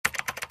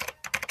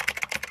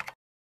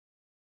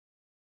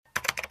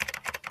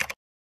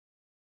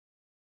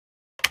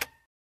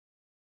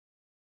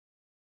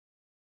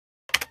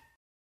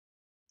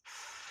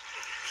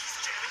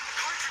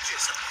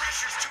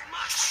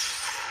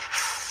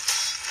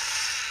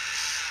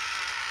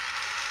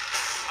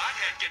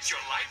head gets your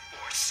life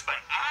force, but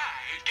I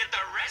get the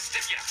rest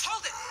of you.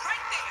 Hold it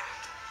right there.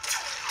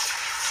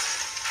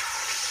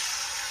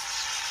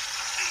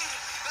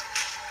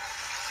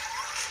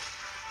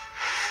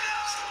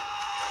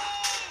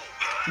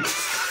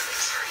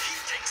 He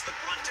takes the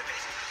brunt of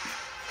it.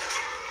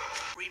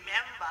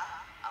 Remember,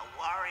 a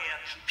warrior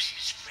keeps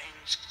his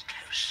friends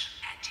close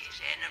and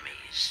his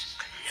enemies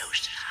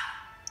closer.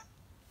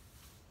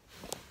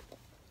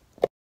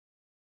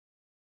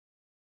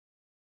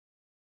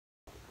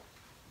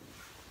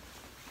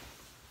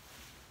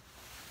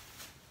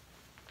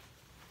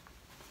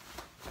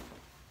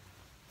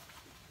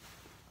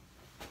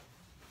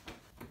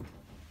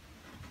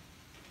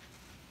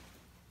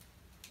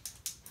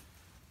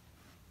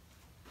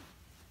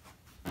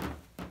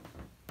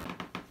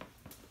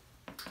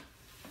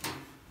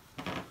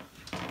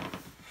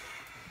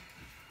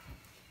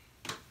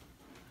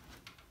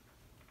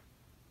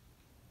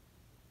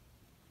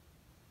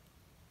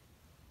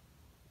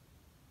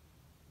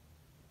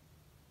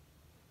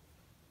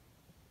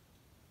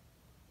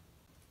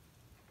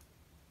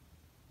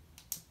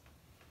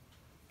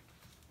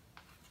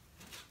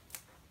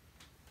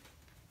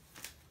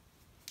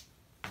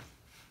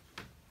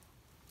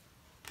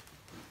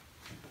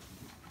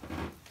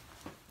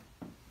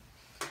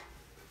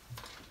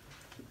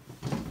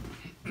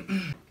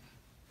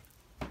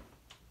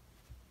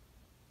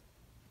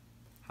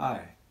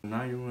 Hi,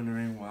 now you're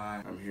wondering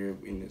why I'm here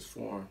in this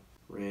form.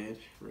 Red,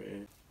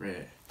 red,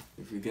 red.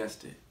 If you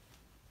guessed it,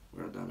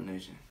 World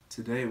Domination.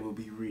 Today we'll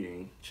be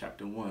reading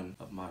chapter 1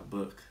 of my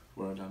book,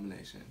 World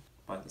Domination,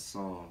 by the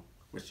song,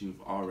 which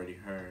you've already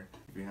heard.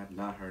 If you have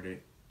not heard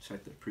it,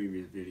 check the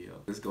previous video.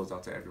 This goes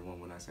out to everyone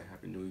when I say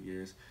Happy New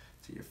Year's,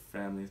 to your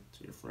family,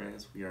 to your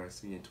friends. We are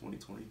seeing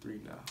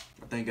 2023 now.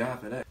 I thank God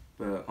for that.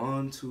 But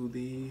on to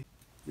the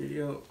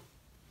video.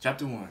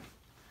 Chapter 1,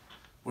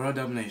 World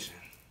Domination.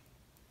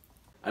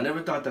 I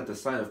never thought that the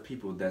sight of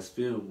people that's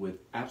filled with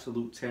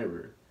absolute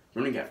terror,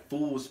 running at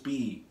full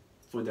speed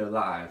for their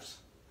lives,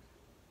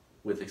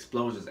 with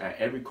explosions at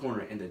every corner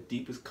and the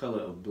deepest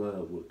color of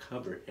blood would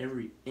cover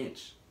every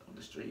inch of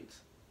the streets,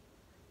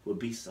 would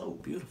be so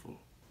beautiful.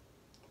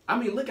 I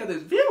mean, look at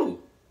this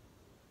view!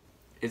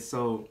 It's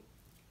so,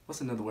 what's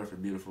another word for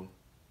beautiful?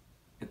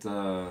 It's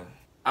I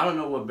don't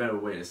know what better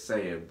way to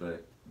say it,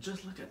 but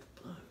just look at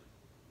the blood.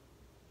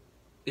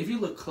 If you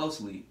look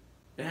closely,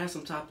 it has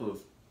some type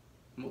of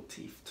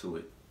motif to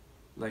it,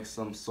 like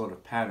some sort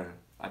of pattern.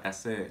 Like I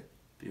said,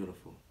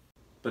 beautiful.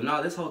 But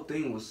no, this whole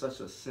thing was such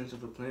a cinch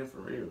of a plan for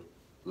real.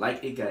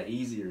 Like it got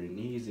easier and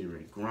easier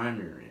and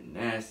grimier and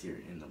nastier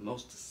and the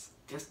most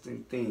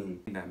disgusting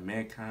thing that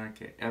mankind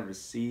could ever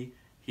see,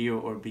 hear,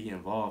 or be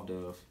involved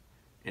of.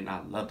 And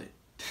I loved it.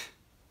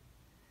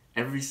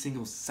 Every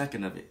single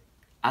second of it.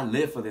 I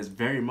lived for this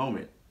very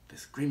moment. The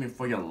screaming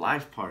for your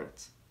life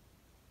parts.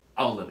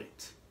 All of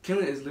it.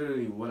 Killing is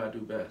literally what I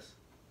do best.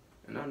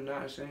 And I'm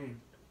not ashamed.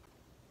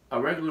 A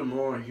regular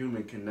moral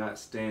human cannot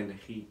stand the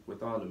heat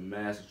with all the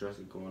mass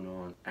stresses going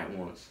on at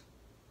once.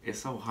 It's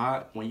so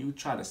hot, when you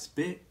try to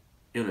spit,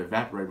 it'll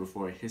evaporate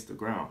before it hits the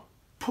ground.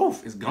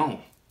 Poof, it's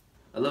gone.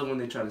 I love when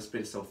they try to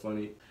spit so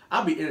funny.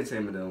 I'll be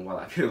entertaining them while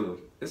I kill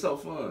them. It's so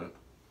fun.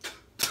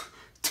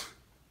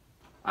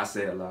 I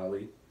say it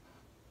loudly.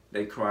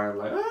 They crying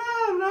like,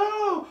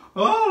 oh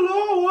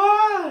no,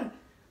 why?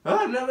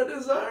 I never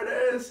deserve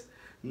this.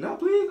 No,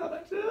 please, I'm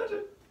like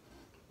children.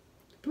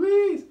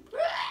 Please.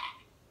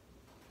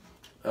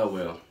 Oh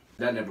well,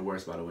 that never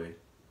works, by the way.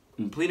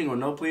 And pleading or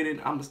no pleading,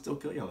 I'ma still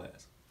kill your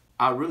ass.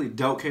 I really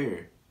don't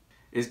care.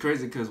 It's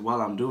crazy because while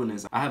I'm doing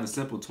this, I have a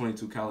simple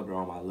 22 caliber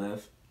on my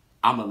left.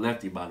 I'm a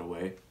lefty, by the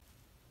way.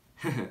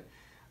 A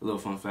little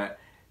fun fact.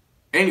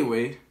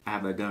 Anyway, I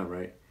have that gun,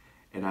 right?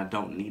 And I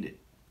don't need it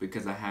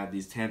because I have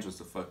these tantrums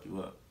to fuck you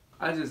up.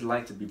 I just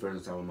like to be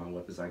versatile with my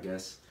weapons, I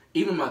guess.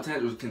 Even my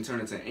tantrums can turn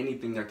into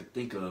anything I could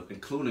think of,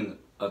 including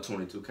a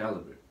 22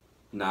 caliber.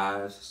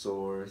 Knives,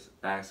 swords,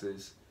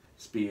 axes,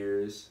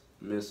 spears,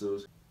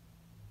 missiles.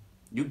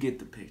 You get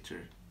the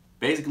picture.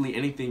 Basically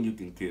anything you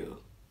can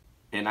kill.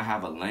 And I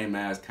have a lame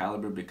ass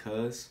caliber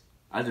because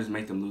I just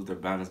make them lose their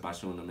balance by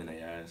shooting them in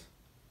their ass.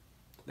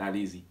 Not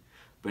easy.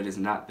 But it's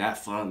not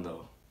that fun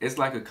though. It's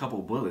like a couple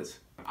bullets.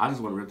 I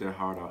just want to rip their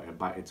heart out and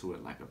bite into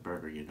it like a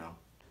burger, you know.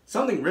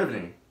 Something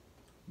riveting.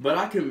 But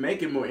I can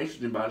make it more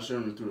interesting by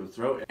shooting them through the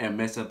throat and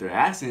mess up their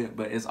accent,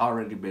 but it's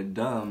already been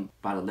done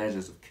by the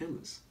legends of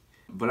killers.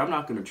 But I'm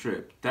not gonna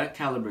trip. That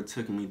caliber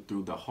took me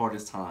through the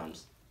hardest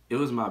times. It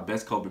was my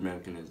best coping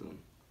mechanism.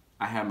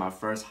 I had my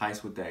first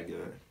heist with that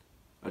gun.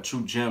 A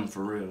true gem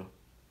for real.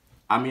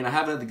 I mean, I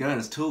have other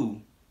guns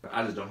too.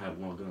 I just don't have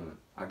one gun.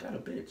 I got a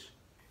bitch.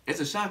 It's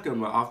a shotgun,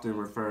 but often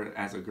referred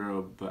as a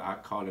girl, but I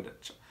called it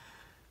a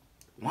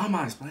Why am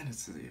I explaining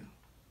this to you?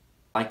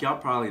 Like y'all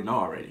probably know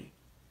already.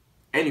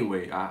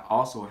 Anyway, I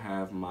also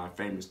have my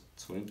famous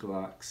twin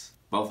Glocks.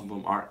 Both of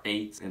them are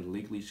 8s and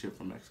legally shipped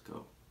from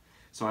Mexico.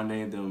 So I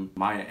named them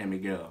Maya and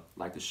Miguel,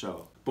 like the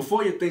show.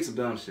 Before you think some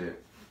dumb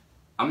shit,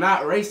 I'm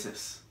not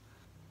racist.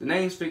 The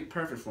names fit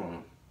perfect for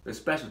them. They're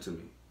special to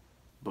me.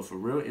 But for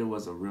real, it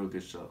was a real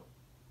good show.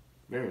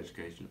 Very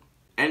educational.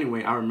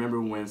 Anyway, I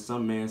remember when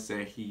some man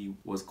said he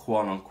was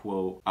quote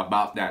unquote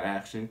about that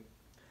action.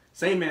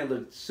 Same man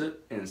looked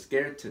shook and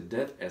scared to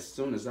death as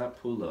soon as I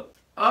pull up.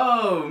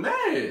 Oh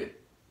man,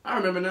 I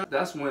remember now.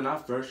 That's when I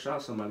first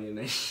shot somebody in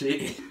that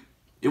shit.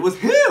 It was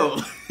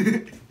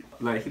him.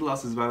 Like, he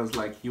lost his balance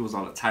like he was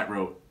on a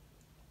tightrope.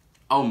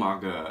 Oh my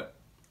god.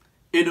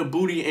 In the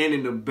booty and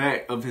in the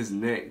back of his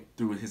neck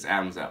through his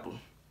Adam's apple.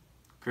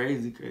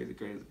 Crazy, crazy,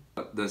 crazy.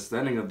 The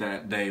setting of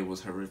that day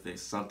was horrific.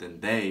 Something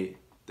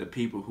the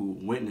people who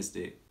witnessed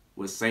it,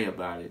 would say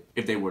about it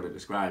if they were to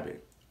describe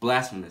it.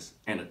 Blasphemous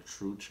and a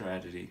true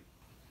tragedy.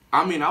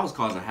 I mean, I was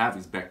causing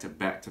havoc back to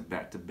back to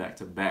back to back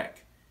to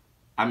back.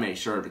 I made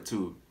sure of it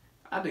too.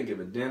 I didn't give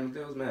a damn if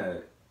they was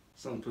mad.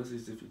 Some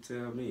pussies if you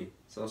tell me.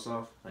 So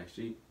soft like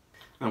sheep.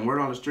 And word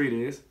on the street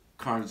is,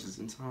 carnage is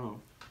in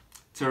town.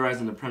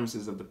 Terrorizing the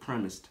premises of the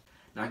premised.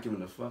 Not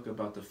giving a fuck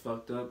about the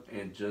fucked up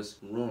and just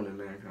ruining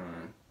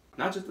mankind.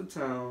 Not just the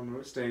town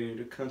or state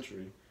or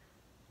country.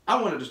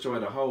 I want to destroy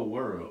the whole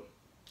world.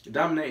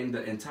 Dominating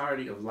the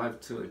entirety of life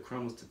till it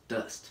crumbles to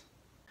dust.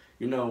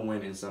 You know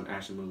when in some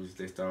action movies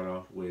they start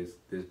off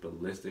with this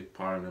ballistic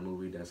part of the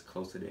movie that's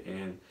close to the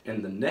end.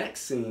 And the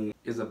next scene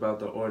is about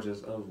the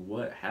origins of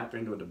what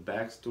happened or the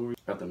backstory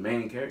of the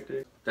main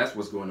character. That's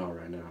what's going on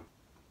right now.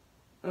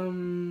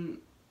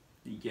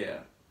 Yeah.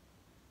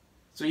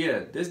 So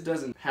yeah, this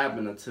doesn't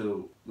happen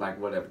until like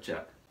whatever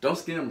chapter. Don't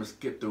skim or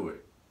skip through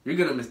it. You're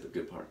gonna miss the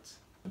good parts.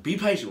 Be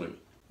patient with me.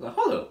 Like,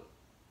 hold up.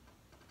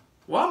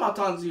 Why am I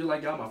talking to you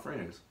like y'all my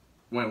friends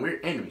when we're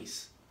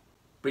enemies?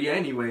 But yeah,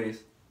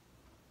 anyways,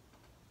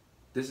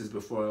 this is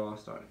before it all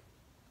started.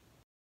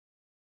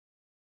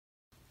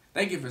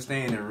 Thank you for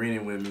staying and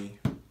reading with me.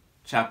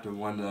 Chapter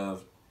 1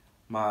 of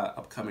my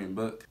upcoming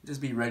book.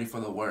 Just be ready for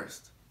the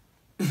worst.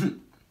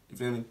 You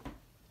feel me?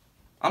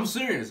 I'm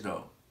serious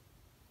though.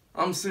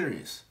 I'm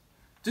serious.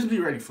 Just be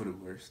ready for the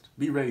worst.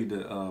 Be ready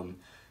to,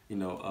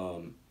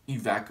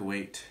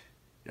 evacuate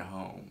your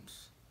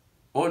homes.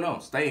 Or no,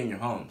 stay in your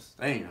homes.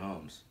 Stay in your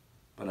homes.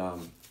 But,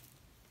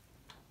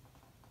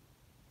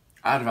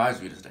 I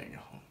advise you to stay in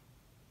your home.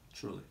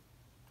 Truly.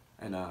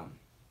 And,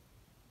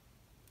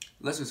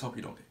 let's just hope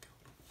you don't get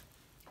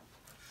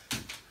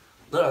killed.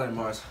 Lil L.A.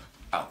 Marz,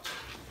 out.